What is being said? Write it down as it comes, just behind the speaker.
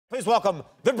Please welcome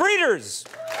the Breeders.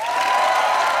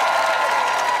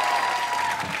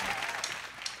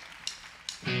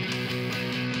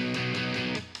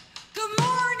 Good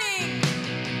morning.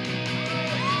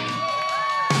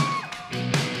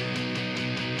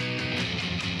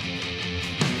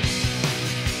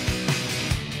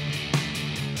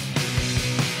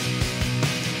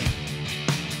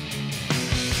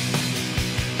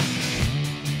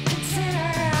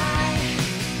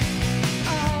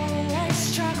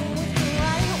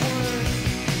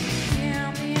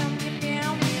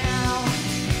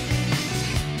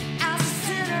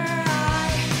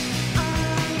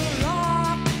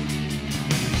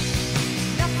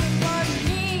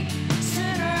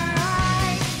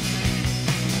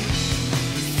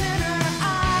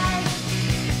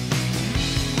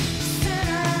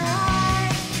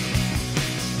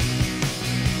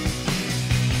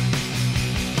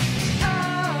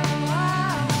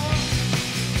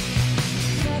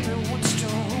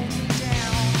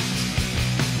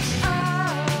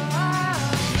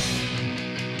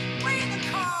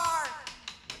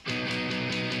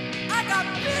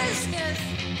 Business.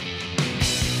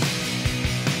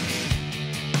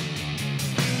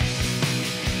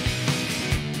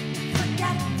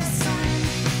 Forget the sun,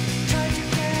 try to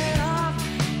get off,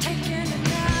 taking a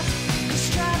nap, 'cause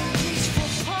strategies for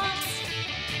punks.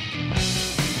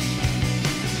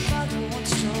 Father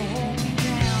wants to hold me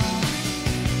down.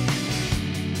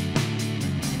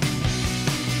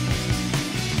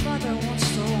 Father wants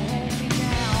to hold me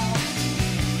down.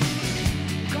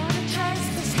 Gonna chase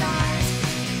the stars.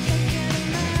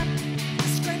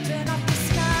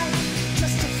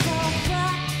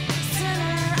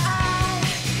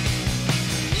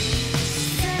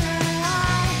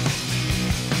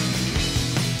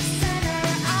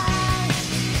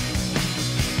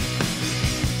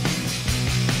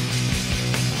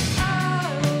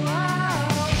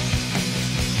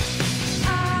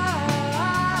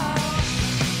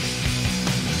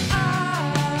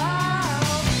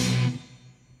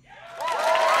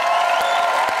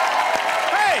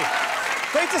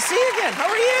 Great to see you again. How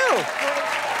are you?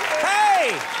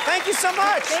 Hey, thank you so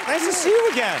much. Nice to see you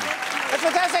again. That's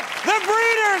fantastic. The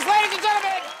Breeders, ladies and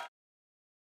gentlemen.